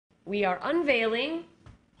we are unveiling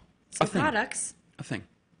some products. A thing.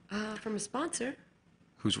 From a sponsor.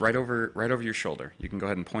 Who's right over your shoulder. You can go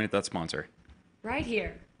ahead and point at that sponsor. Right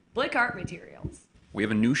here. Blick Art Materials. We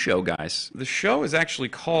have a new show, guys. The show is actually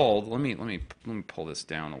called. Let me pull this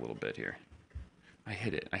down a little bit here. I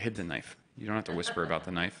hid it. I hid the knife. You don't have to whisper about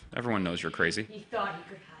the knife. Everyone knows you're crazy. He thought he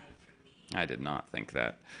could hide from me. I did not think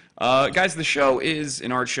that. Guys, the show is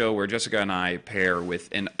an art show where Jessica and I pair with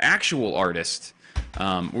an actual artist.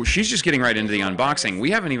 She's just getting right into the unboxing.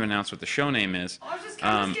 We haven't even announced what the show name is. Oh, I'm just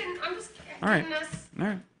kidding. All right.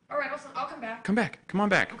 All right, I'll come back. Come back. Come on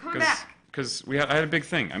back. I'm coming back. Because I had a big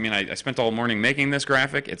thing. I mean, I spent all morning making this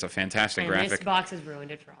graphic. It's a fantastic graphic. This box has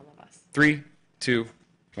ruined it for all of us. 3, 2,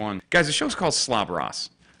 1. Guys, the show's called Slob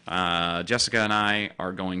Ross. Jessica and I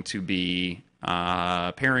are going to be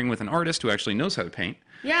pairing with an artist who actually knows how to paint.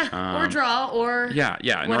 Yeah, or draw, or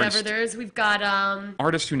whatever there is. We've got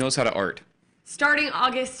artist who knows how to art. Starting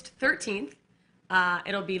August 13th,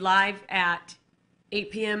 it'll be live at 8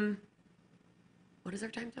 p.m. What is our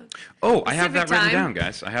time zone? Oh, I have that written down,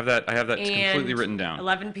 guys. I have that completely written down.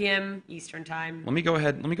 11 p.m. Eastern time. Let me go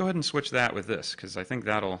ahead and switch that with this, because I think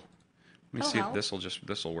that'll. Let me see help. if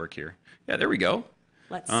this will work here. Yeah, there we go.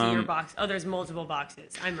 Let's see your box. Oh, there's multiple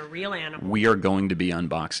boxes. I'm a real animal. We are going to be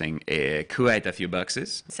unboxing quite a few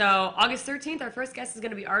boxes. So August 13th, our first guest is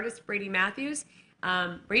going to be artist Brady Matthews.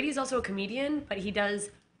 Brady's also a comedian, but he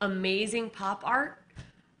does amazing pop art.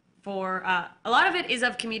 For a lot of it is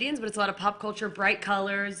of comedians, but it's a lot of pop culture, bright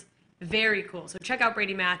colors, very cool. So check out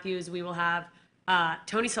Brady Matthews. We will have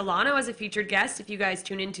Tony Solano as a featured guest. If you guys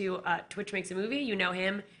tune into Twitch Makes a Movie, you know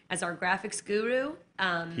him as our graphics guru.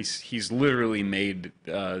 He's literally made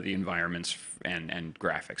the environments and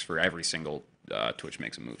graphics for every single Twitch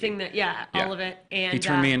Makes a Movie thing. All of it. And he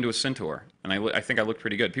turned me into a centaur, and I think I looked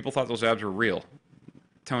pretty good. People thought those abs were real.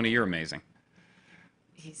 Tony, you're amazing.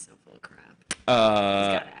 He's so full of crap. He's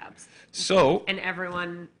got abs. So and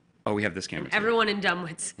everyone. Oh, we have this camera. Everyone in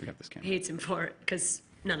DumbWits we have this camera. Hates him for it because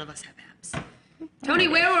none of us have abs. Tony,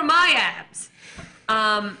 where were my abs?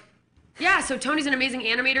 Yeah, so Tony's an amazing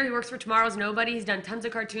animator. He works for Tomorrow's Nobody. He's done tons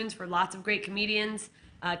of cartoons for lots of great comedians.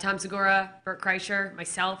 Tom Segura, Bert Kreischer,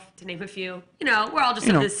 myself, to name a few. You know, we're all just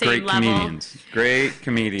at the same level. Great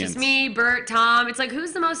comedians. Just me, Bert, Tom. It's like,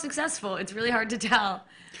 who's the most successful? It's really hard to tell.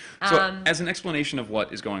 So, as an explanation of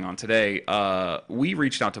what is going on today, we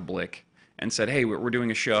reached out to Blick and said, hey, we're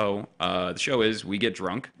doing a show. The show is we get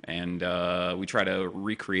drunk, and we try to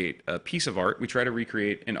recreate a piece of art. We try to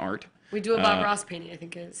recreate an art. We do a Bob Ross painting, I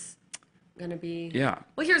think is going to be... Yeah.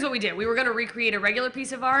 Well, here's what we did. We were going to recreate a regular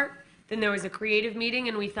piece of art. Then there was a creative meeting,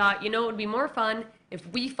 and we thought, it would be more fun if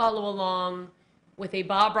we follow along with a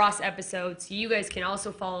Bob Ross episode, so you guys can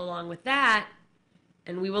also follow along with that.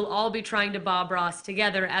 And we will all be trying to Bob Ross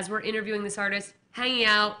together as we're interviewing this artist, hanging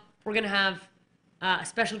out. We're going to have a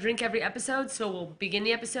special drink every episode, so we'll begin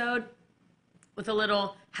the episode with a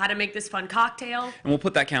little how to make this fun cocktail. And we'll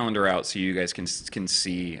put that calendar out so you guys can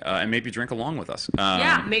see and maybe drink along with us.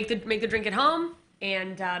 Make the drink at home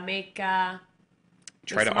and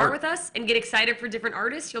try to art with us and get excited for different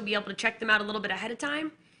artists. You'll be able to check them out a little bit ahead of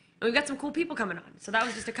time. And we've got some cool people coming on. So that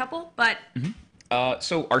was just a couple, but...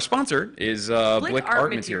 So our sponsor is Blick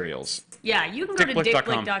Art Materials. Yeah, you can go to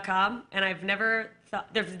dickblick.com, and I've never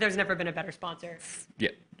thought... There's never been a better sponsor. Yeah,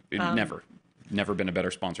 never been a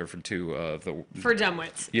better sponsor for two of the... For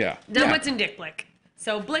DumbWits. Yeah. DumbWits and Dick Blick.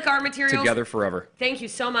 So Blick Art Materials... Together forever. Thank you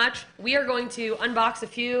so much. We are going to unbox a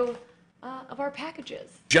few... of our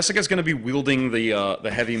packages. Jessica's going to be wielding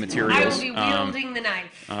the heavy materials. I will be wielding the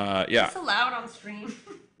knife. Yeah. Is this allowed on stream?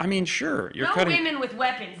 I mean, sure. You're no cutting... women with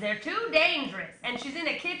weapons. They're too dangerous. And she's in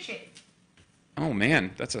a kitchen. Oh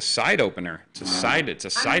man, that's a side opener. It's a side. It's a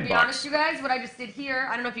side box. I'm gonna be honest, you guys. What I just did here,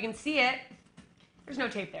 I don't know if you can see it. There's no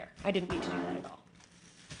tape there. I didn't mean to do that at all.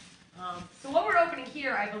 So what we're opening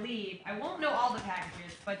here, I believe, I won't know all the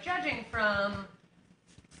packages, but judging from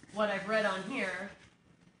what I've read on here,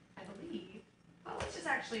 I believe. Well, let's just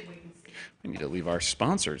actually wait and see. We need to leave our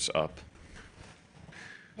sponsors up.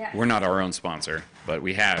 Yes. We're not our own sponsor, but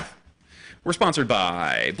we have. We're sponsored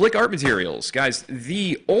by Blick Art Materials. Guys,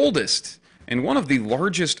 the oldest and one of the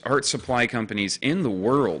largest art supply companies in the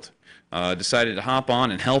world decided to hop on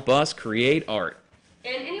and help us create art.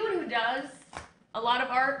 And anyone who does a lot of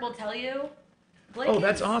art will tell you, Blick oh,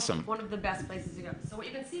 that's awesome. One of the best places to go. So what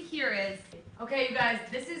you can see here is, okay, you guys,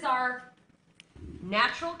 this is our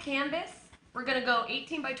natural canvas. We're going to go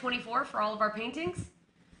 18 by 24 for all of our paintings.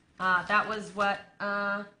 That was what,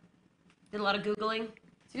 did a lot of Googling.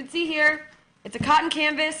 So you can see here, it's a cotton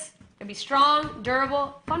canvas. It'll be strong,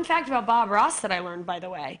 durable. Fun fact about Bob Ross that I learned, by the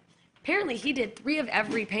way. Apparently he did 3 of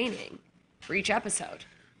every painting for each episode.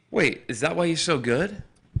 Wait, is that why he's so good?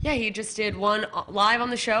 Yeah, he just did one live on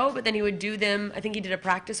the show, but then he would do them. I think he did a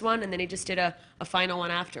practice one, and then he just did a final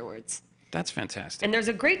one afterwards. That's fantastic. And there's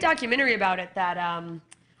a great documentary about it that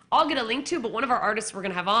I'll get a link to, but one of our artists we're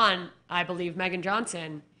going to have on, I believe, Megan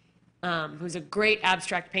Johnson, who's a great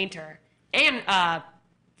abstract painter and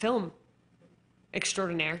film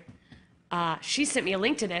extraordinaire. She sent me a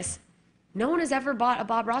link to this. No one has ever bought a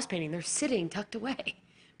Bob Ross painting. They're sitting tucked away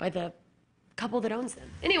by the couple that owns them.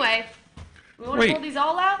 Anyway, we want to pull these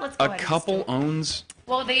all out? Let's go ahead. A couple owns?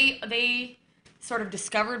 Well, they sort of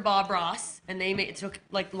discovered Bob Ross, and they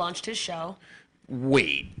launched his show.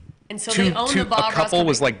 Wait. And so they own the Bob Ross. A couple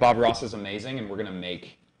was like, Bob Ross is amazing, and we're going to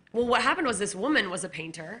make... Well, what happened was this woman was a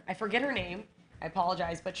painter. I forget her name. I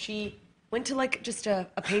apologize. But she went to like just a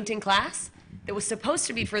painting class that was supposed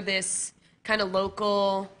to be for this kind of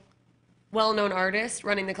local, well-known artist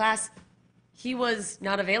running the class. He was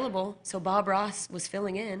not available, so Bob Ross was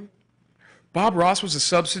filling in. Bob Ross was a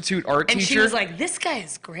substitute art teacher? And she was like, this guy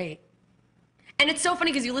is great. And it's so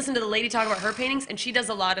funny because you listen to the lady talk about her paintings, and she does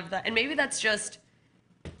a lot of that. And maybe that's just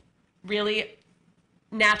really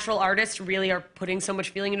natural artists really are putting so much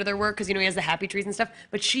feeling into their work because, he has the happy trees and stuff.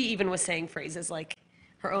 But she even was saying phrases like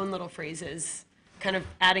her own little phrases, kind of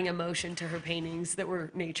adding emotion to her paintings that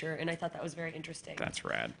were nature. And I thought that was very interesting. That's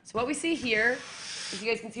rad. So what we see here, as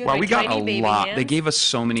you guys can see with wow, my we got tiny a baby lot. hands, They gave us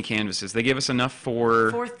so many canvases. They gave us enough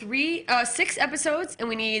for 6 episodes, and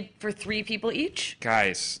we need for 3 people each.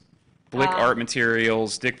 Guys, Blick Art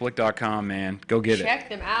Materials, dickblick.com, man. Go get it. Check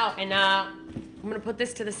them out. And I'm going to put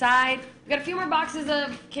this to the side. We got a few more boxes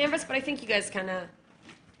of canvas, but I think you guys kind of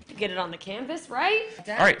get it on the canvas, right?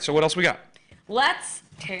 All right, so what else we got? Let's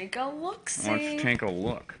take a look-see. Why don't you take a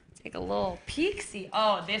look? Take a little peek-see.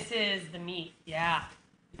 Oh, this is the meat. Yeah.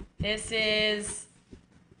 This is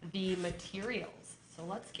the materials. So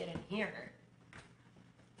let's get in here.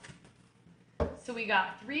 So we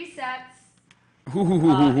got 3 sets. It's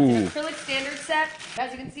an acrylic standard set.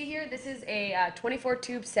 As you can see here, this is a 24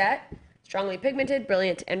 tube set. Strongly pigmented,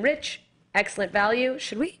 brilliant and rich. Excellent value.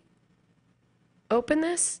 Should we open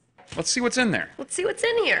this? Let's see what's in there. Let's see what's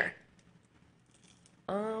in here.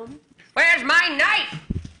 Where's my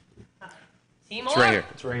knife? Seymour? It's right here.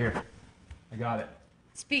 It's right here. I got it.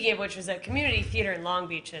 Speaking of which, there's a community theater in Long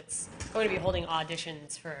Beach that's going to be holding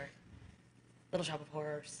auditions for Little Shop of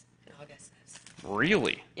Horrors in August.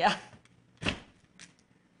 Really? Yeah.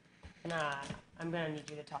 And I'm going to need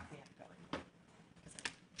you to talk me up going.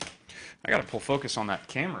 I got to pull focus on that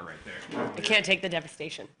camera right there. I can't take the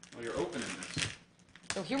devastation. Well, you're opening this.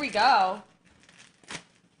 So here we go.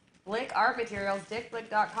 Blick Art Materials,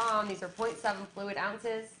 dickblick.com. These are 0.7 fluid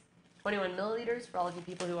ounces, 21 milliliters for all of you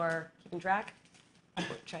people who are keeping track,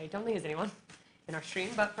 which I don't think is anyone in our stream,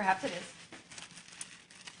 but perhaps it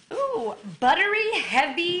is. Ooh, buttery,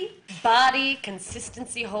 heavy body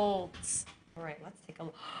consistency holds. All right, let's take a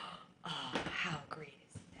look. Oh, how great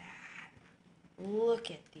is that?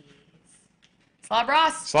 Look at these. Slob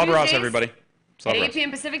Ross. Slob Ross, Tuesdays everybody. Slob at 8 Ross.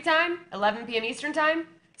 p.m. Pacific time, 11 p.m. Eastern time,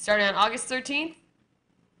 starting on August 13th.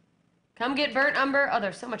 Come get burnt umber. Oh,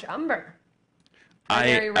 there's so much umber. I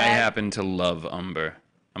Primary red. happen to love umber.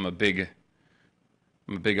 I'm a big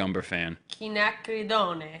umber fan.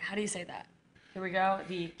 Quinacridone. How do you say that? Here we go.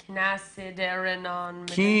 The quinasiderinon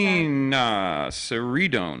magenta.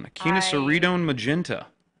 Quinaceridone magenta.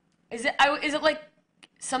 Is it like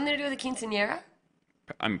something to do with a quinceañera?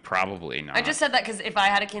 I'm probably not. I just said that because if I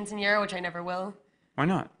had a quinceañera, which I never will, Why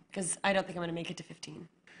not? because I don't think I'm going to make it to 15.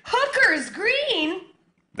 Hooker's green.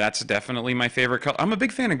 That's definitely my favorite color. I'm a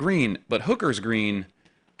big fan of green, but Hooker's green.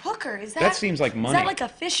 Hooker, is that? That seems like money. Is that like a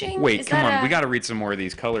fishing? Wait, is come that on. We got to read some more of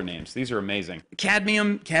these color names. These are amazing.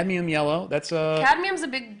 Cadmium yellow. That's a. Cadmium's a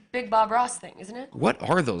big Bob Ross thing, isn't it? What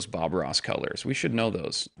are those Bob Ross colors? We should know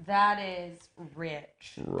those. That is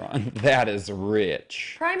rich. That is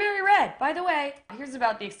rich. Primary red. By the way, here's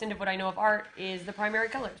about the extent of what I know of art is the primary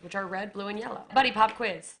colors, which are red, blue, and yellow. Buddy, pop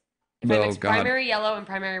quiz. If I mix primary yellow and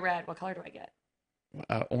primary red, what color do I get?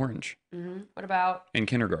 Orange. What about In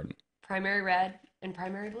kindergarten. primary red and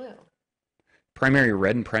primary blue? Primary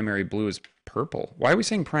red and primary blue is purple. Why are we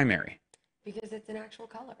saying primary? Because it's an actual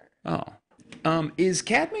color. Oh. Is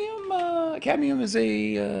cadmium? Cadmium is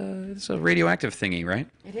it's a radioactive thingy, right?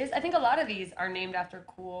 It is. I think a lot of these are named after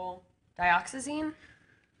cool dioxazine.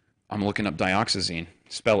 I'm looking up dioxazine.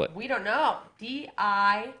 Spell it. We don't know.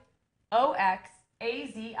 Dioxazine.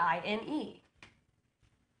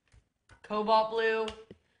 Cobalt blue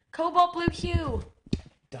hue.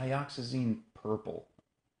 Dioxazine purple.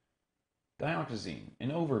 Dioxazine,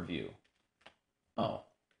 an overview. Oh,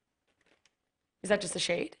 Is that just a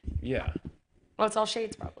shade? yeah. Well, it's all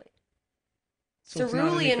shades probably. So it's not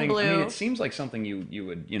Cerulean anything- blue. I mean, it seems like something you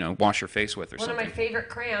would, wash your face with or One something. of my favorite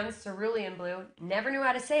crayons, cerulean blue. Never knew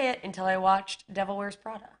how to say it until I watched Devil Wears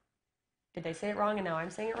Prada. Did they say it wrong and now I'm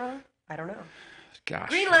saying it wrong? I don't know. Gosh.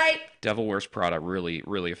 Green light. Devil Wears Prada really,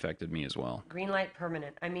 really affected me as well. Green light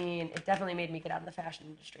permanent. I mean, it definitely made me get out of the fashion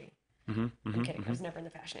industry. I'm kidding. I was never in the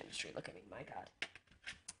fashion industry. Look at me. My God.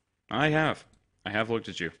 I have looked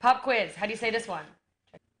at you. Pop quiz. How do you say this one?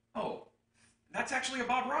 Oh, that's actually a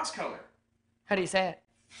Bob Ross color. How do you say it?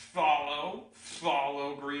 Follow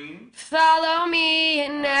green. Follow me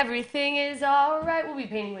and everything is alright. We'll be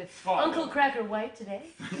painting with Follow. Uncle Cracker White today.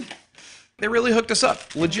 They really hooked us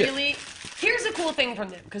up. Legit. Really? Here's a cool thing from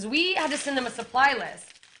them, because we had to send them a supply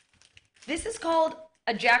list. This is called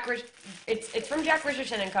a Jack Rich. It's from Jack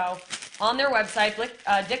Richardson & Co. on their website,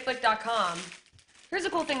 dickblick.com. Here's a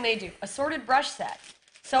cool thing they do: assorted brush set.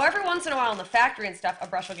 So every once in a while in the factory and stuff, a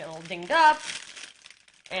brush will get a little dinged up,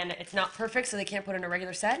 and it's not perfect, so they can't put in a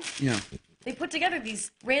regular set. Yeah. They put together these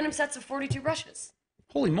random sets of 42 brushes.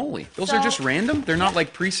 Holy moly. Those So- are just random? They're not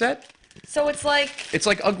like preset? So it's like It's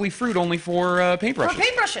like ugly fruit only for paintbrushes. for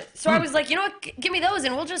paintbrushes. So I was like, you know what? Give me those,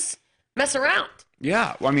 and we'll just mess around.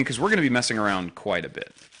 Yeah. Well, I mean, because we're going to be messing around quite a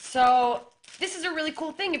bit. So this is a really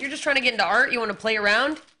cool thing. If you're just trying to get into art, you want to play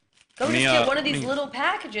around, go Let me, just get one of let these me- little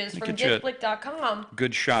packages from get you- dickblick.com.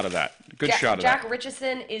 Good shot of that. Good shot of Jack that.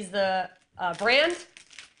 Richardson is the brand,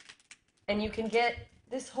 and you can get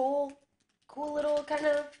this whole cool little kind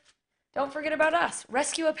of, don't forget about us,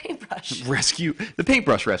 rescue a paintbrush. Rescue. The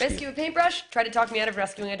paintbrush rescue. Rescue a paintbrush, try to talk me out of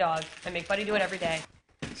rescuing a dog. I make Buddy do it every day.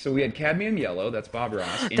 So we had cadmium yellow. That's Bob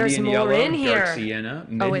Ross. There's Indian more yellow. in here. Dark sienna.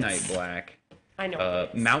 Midnight it's- black. I know what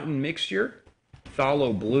it is. Mountain mixture.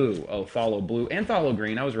 Phthalo blue. Oh, phthalo blue. And phthalo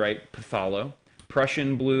green. I was right. Phthalo.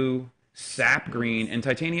 Prussian blue. Sap green. And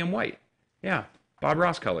titanium white. Yeah. Bob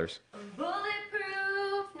Ross colors.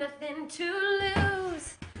 Bulletproof, nothing to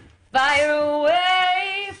lose. Fire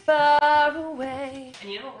away, far away.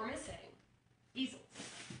 And you know what we're missing? Easels.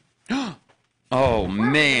 Oh,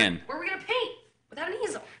 man. Where are we gonna paint without an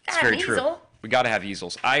easel? It's Gotta very have an true. easel. We got to have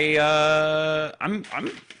easels. I'm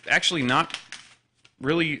actually not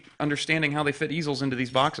really understanding how they fit easels into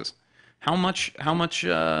these boxes. How much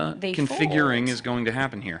configuring fold. is going to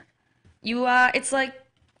happen here? You it's like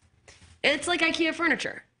IKEA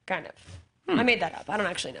furniture, kind of. I made that up. I don't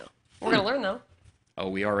actually know. We're gonna learn though. Oh,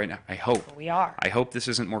 we are right now. I hope. We are. I hope this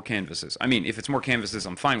isn't more canvases. I mean, if it's more canvases,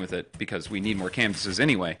 I'm fine with it because we need more canvases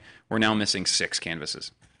anyway. We're now missing 6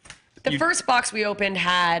 canvases. The first box we opened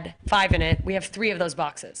had 5 in it. We have 3 of those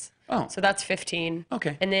boxes. Oh. So that's 15.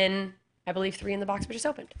 Okay. And then I believe 3 in the box we just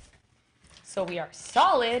opened. So we are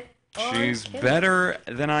solid. on She's canvas. better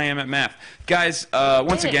than I am at math. Guys,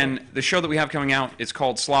 once again, the show that we have coming out is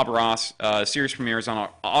called Slob Ross. Series premieres on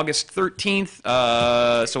August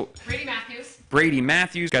 13th. So Brady Matthews. Brady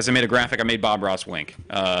Matthews. Guys, I made a graphic. I made Bob Ross wink.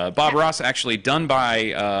 Bob Ross actually done by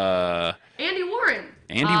Andy Warren.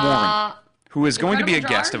 Andy Warren, who is going to be a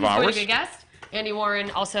Incredible guest of drummer. He's ours. going to be a guest. Andy Warren,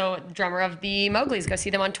 also drummer of the Mowgli's. Go see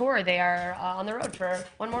them on tour. They are on the road for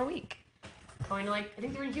 1 more week. Going to I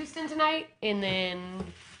think they're in Houston tonight, and then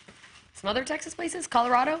some other Texas places,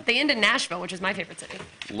 Colorado. They end in Nashville, which is my favorite city.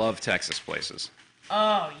 Love Texas places.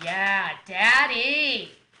 Oh, yeah.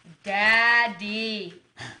 Daddy.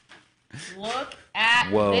 Look at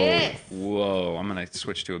Whoa, this. whoa! I'm gonna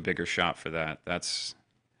switch to a bigger shot for that. That's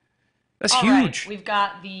All right, huge. we've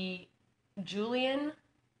got the Julian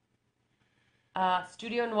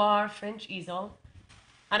Studio Noir French easel.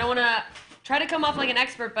 I don't want to try to come off like an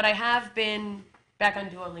expert, but I have been back on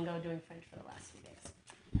Duolingo doing French for the last few days.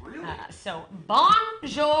 Really? So,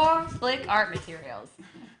 bonjour, Blick Art Materials.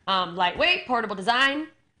 Lightweight, portable design,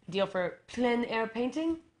 ideal for plein air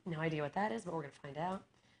painting. No idea what that is, but we're going to find out.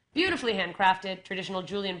 Beautifully handcrafted, traditional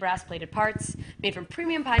Julian brass plated parts, made from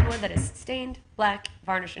premium pine wood that is stained, black,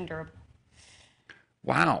 varnished, and durable.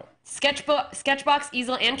 Wow. Sketchbox,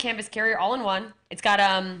 easel, and canvas carrier all in one. It's got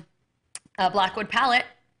a black wood palette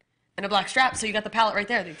and a black strap, so you got the palette right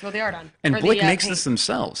there that you throw the art on. And Or Blick the, makes paint. this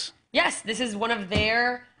themselves. Yes, this is one of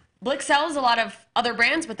their... Blick sells a lot of other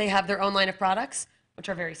brands, but they have their own line of products, which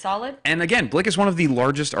are very solid. And again, Blick is one of the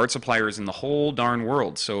largest art suppliers in the whole darn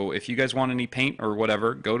world. So if you guys want any paint or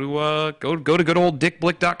whatever, go to good old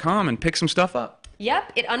dickblick.com and pick some stuff up.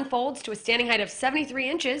 Yep, it unfolds to a standing height of 73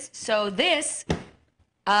 inches, so this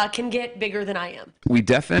can get bigger than I am. We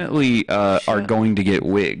definitely are going to get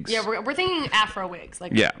wigs. Yeah, we're thinking Afro wigs,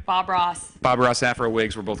 like Yeah. Bob Ross. Bob Ross Afro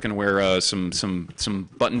wigs. We're both going to wear some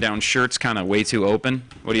button-down shirts, kind of way too open.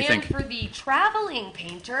 What do you And think? for the traveling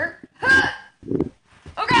painter...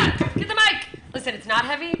 Oh God, get the mic! Listen, it's not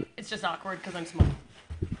heavy, it's just awkward because I'm small.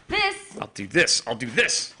 This I'll do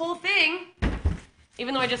this. whole thing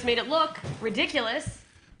even though I just made it look ridiculous,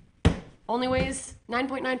 only weighs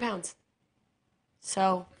 9.9 pounds.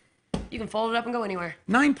 So you can fold it up and go anywhere.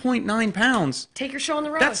 9.9 pounds? Take your show on the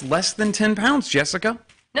road. That's less than 10 pounds, Jessica.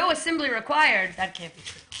 No assembly required. That can't be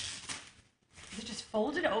true. Is it just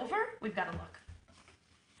folded over? We've got to look.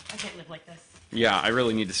 I can't live like this. Yeah, I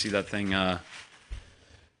really need to see that thing put up.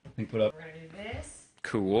 We're going to do this.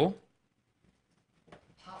 Cool.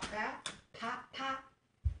 Pop that. Pop, pop.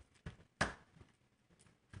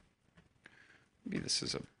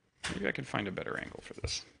 Maybe I can find a better angle for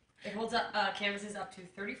this. It holds up, canvases up to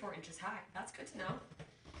 34 inches high. That's good to know.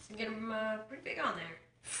 So you can get them pretty big on there.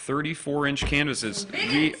 34-inch canvases.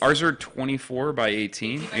 Big. Ours are 24 by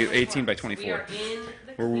 18. 18 by 24. We are in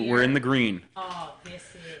the We're in the green. Oh, this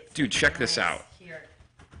is. Dude, check this out. Here.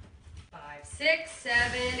 5, 6,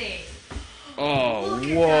 7, 8. Oh, Look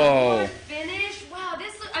at whoa. that finish. Wow,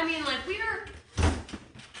 this look. I mean, like we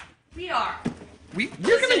are. We're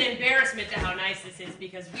Just gonna. an embarrassment to how nice this is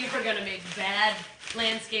because we are gonna make bad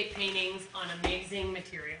landscape paintings on amazing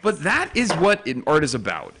materials. But that is what art is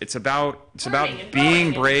about. It's about Learning and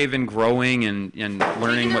being growing brave and growing and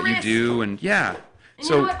learning a what you risk. do and yeah. And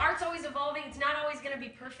So you know what? Art's always evolving. It's not always gonna be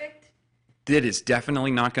perfect. it is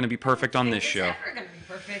definitely not going to be perfect on this show. It's never gonna be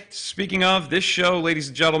perfect. Speaking of, this show, ladies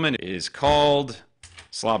and gentlemen, is called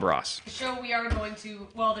Slob Ross. The show we are going to.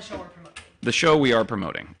 Well, the show we're promoting. The show we are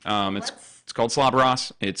promoting. It's called Slob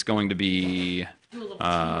Ross. It's going to be Do a little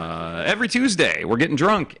teamwork. every Tuesday. We're getting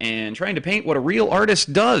drunk and trying to paint what a real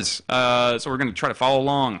artist does. So we're going to try to follow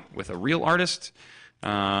along with a real artist.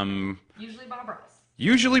 Usually Bob Ross.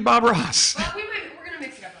 Usually Bob Ross. Well, we're gonna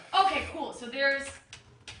mix it up. Okay, cool. So there's.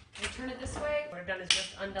 We'll turn it this way. What I've done is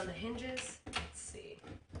just undone the hinges. Let's see.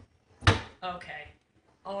 Okay.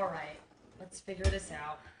 All right. Let's figure this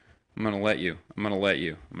out. I'm going to let you. I'm going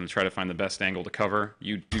to try to find the best angle to cover.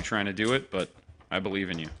 You trying to do it, but I believe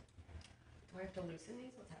in you. Do I have to loosen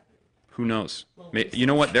these? What's happening? Who knows? Little loose. You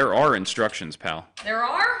know what? There are instructions, pal. There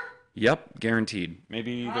are? Yep, guaranteed.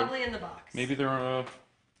 Maybe Probably in the box. they're on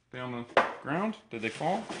the ground. Did they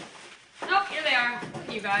fall? Nope, here they are. Look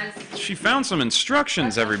at you guys. She found some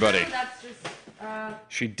instructions, That's not everybody. true. That's just.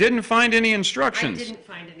 She didn't find any I instructions. didn't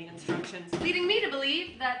find any instructions, leading me to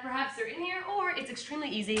believe that perhaps they're in here, or it's extremely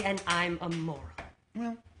easy and I'm a moron.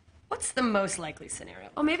 Well, What's the most likely scenario?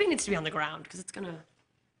 Oh, maybe it needs to be on the ground because it's gonna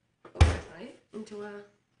go right into a.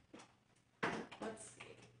 Let's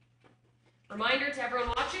see. Reminder to everyone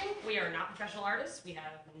watching: we are not professional artists. We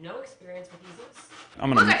have no experience with easels.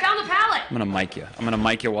 Look, I found the palette. I'm gonna mic you. I'm gonna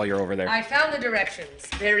mic you while you're over there. I found the directions.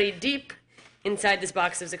 Very deep inside this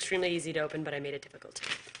box. It was extremely easy to open, but I made it difficult.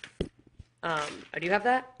 Do you have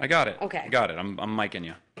that? I got it. Okay. I got it. I'm micing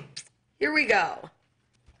you. Here we go.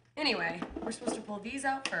 Anyway, we're supposed to pull these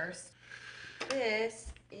out first.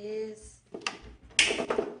 This is...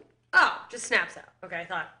 Oh, just snaps out. Okay,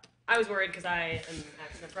 I was worried because I am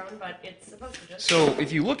accident prone, but it's supposed to just... So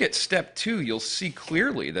if you look at step 2, you'll see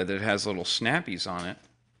clearly that it has little snappies on it.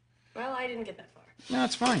 Well, I didn't get that far. No,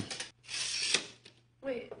 it's fine.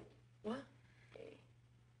 Wait, what?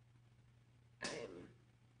 Okay.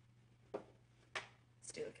 I'm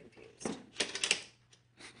still confused.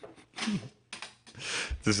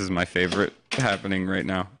 This is my favorite happening right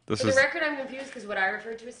now. For the record, I'm confused because what I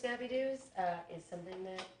refer to as snappy doos is something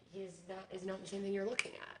that is not the same thing you're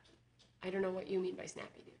looking at. I don't know what you mean by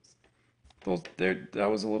snappy doos. Well, that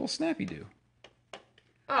was a little snappy do.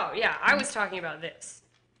 Oh yeah, I was talking about this.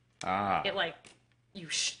 Ah. It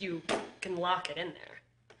you can lock it in there.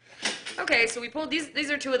 Okay, so we pulled these.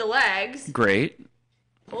 These are two of the legs. Great.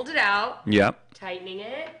 Pulled it out. Yep. Tightening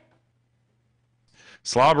it.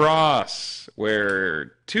 Slob Ross,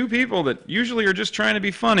 where two people that usually are just trying to be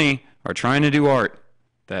funny are trying to do art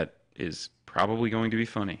that is probably going to be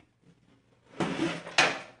funny.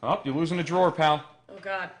 Oh, you're losing a drawer, pal. Oh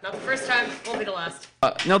God, not the first time. Won't be the last.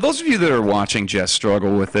 Now, those of you that are watching Jess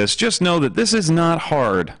struggle with this, just know that this is not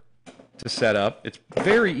hard to set up. It's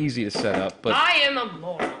very easy to set up, but I am a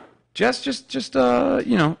moron. Jess just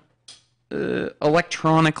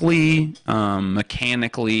electronically,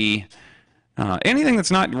 mechanically, anything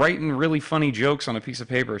that's not writing really funny jokes on a piece of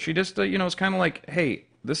paper. She just, it's kind of like, hey,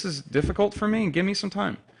 this is difficult for me and give me some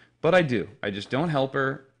time. But I do. I just don't help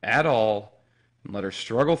her at all and let her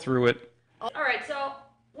struggle through it. All right, so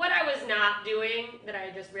what I was not doing that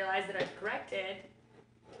I just realized that I've corrected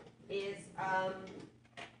is I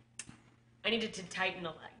needed to tighten the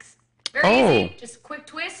legs. Very easy, just quick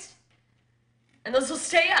twist, and those will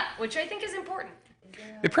stay up, which I think is important.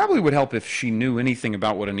 It probably would help if she knew anything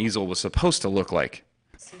about what an easel was supposed to look like.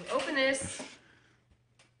 So we open this.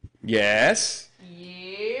 Yes?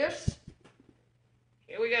 Yes.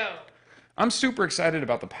 Here we go. I'm super excited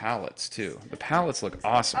about the palettes too. The palettes look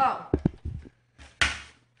awesome. Oh,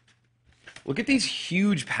 Look at these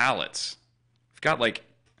huge palettes. I've got like,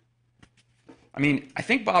 I mean, I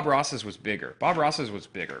think Bob Ross's was bigger. Bob Ross's was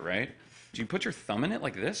bigger, right? Do you put your thumb in it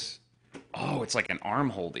like this? Oh, it's like an arm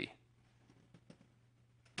holdy.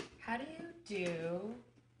 how do you do?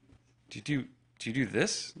 Do you do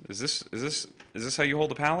this? Is this how you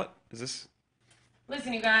hold the palette? Is this?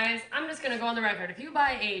 Listen, you guys, I'm just gonna go on the record. If you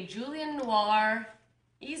buy a Julian Noir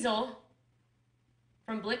easel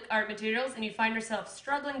from Blick Art Materials and you find yourself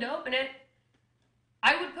struggling to open it,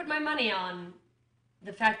 I would put my money on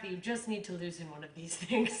the fact that you just need to loosen one of these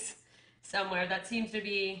things somewhere. That seems to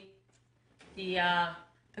be the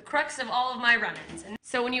crux of all of my run-ins. And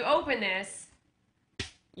so when you open this,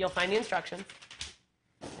 you'll find the instructions.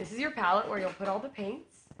 This is your palette where you'll put all the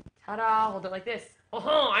paints. Ta-da! Hold it like this.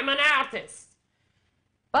 Oh, I'm an artist.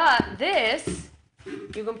 But this, you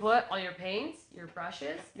can put all your paints, your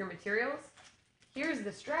brushes, your materials. Here's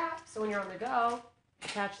the strap, so when you're on the go,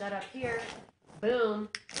 attach that up here. Boom.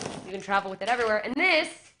 You can travel with it everywhere. And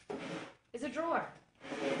this is a drawer.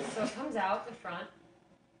 So it comes out the front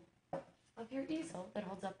of your easel that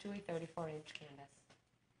holds up to a 34-inch canvas.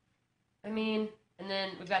 I mean, and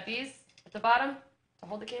then we've got these at the bottom to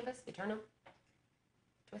hold the canvas. You turn them,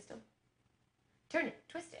 twist them, turn it,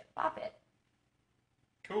 twist it, bop it.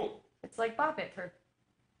 Cool. It's like bop it for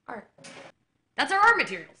art. That's our art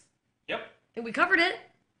materials. Yep. I think we covered it.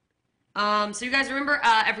 So you guys remember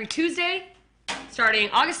every Tuesday, starting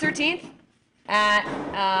August 13th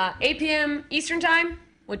at 8 p.m. Eastern Time,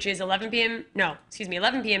 which is 11 p.m.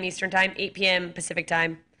 Eastern Time, 8 p.m. Pacific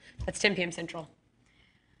Time. That's 10 p.m. Central.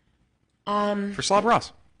 For Slob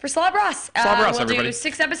Ross. For Slob Ross. Slob Ross, we'll everybody. do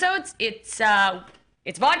 6 episodes. It's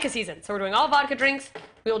vodka season, so we're doing all vodka drinks.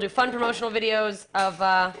 We will do fun promotional videos of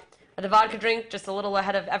the vodka drink just a little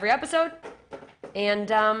ahead of every episode. And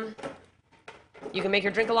you can make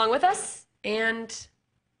your drink along with us and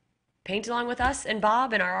paint along with us and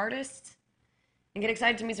Bob and our artists and get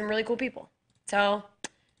excited to meet some really cool people. So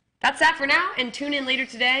that's that for now. And tune in later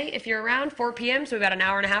today if you're around, 4 p.m. So about an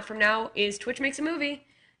hour and a half from now is Twitch Makes a Movie,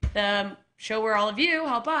 the show where all of you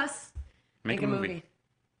help us make a movie.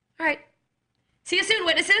 All right. See you soon,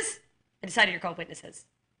 witnesses. I decided you're called witnesses.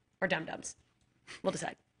 Or dum-dums. We'll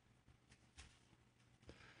decide.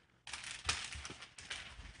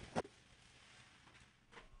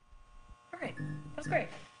 All right. That was great.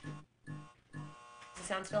 Is the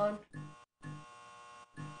sound still on?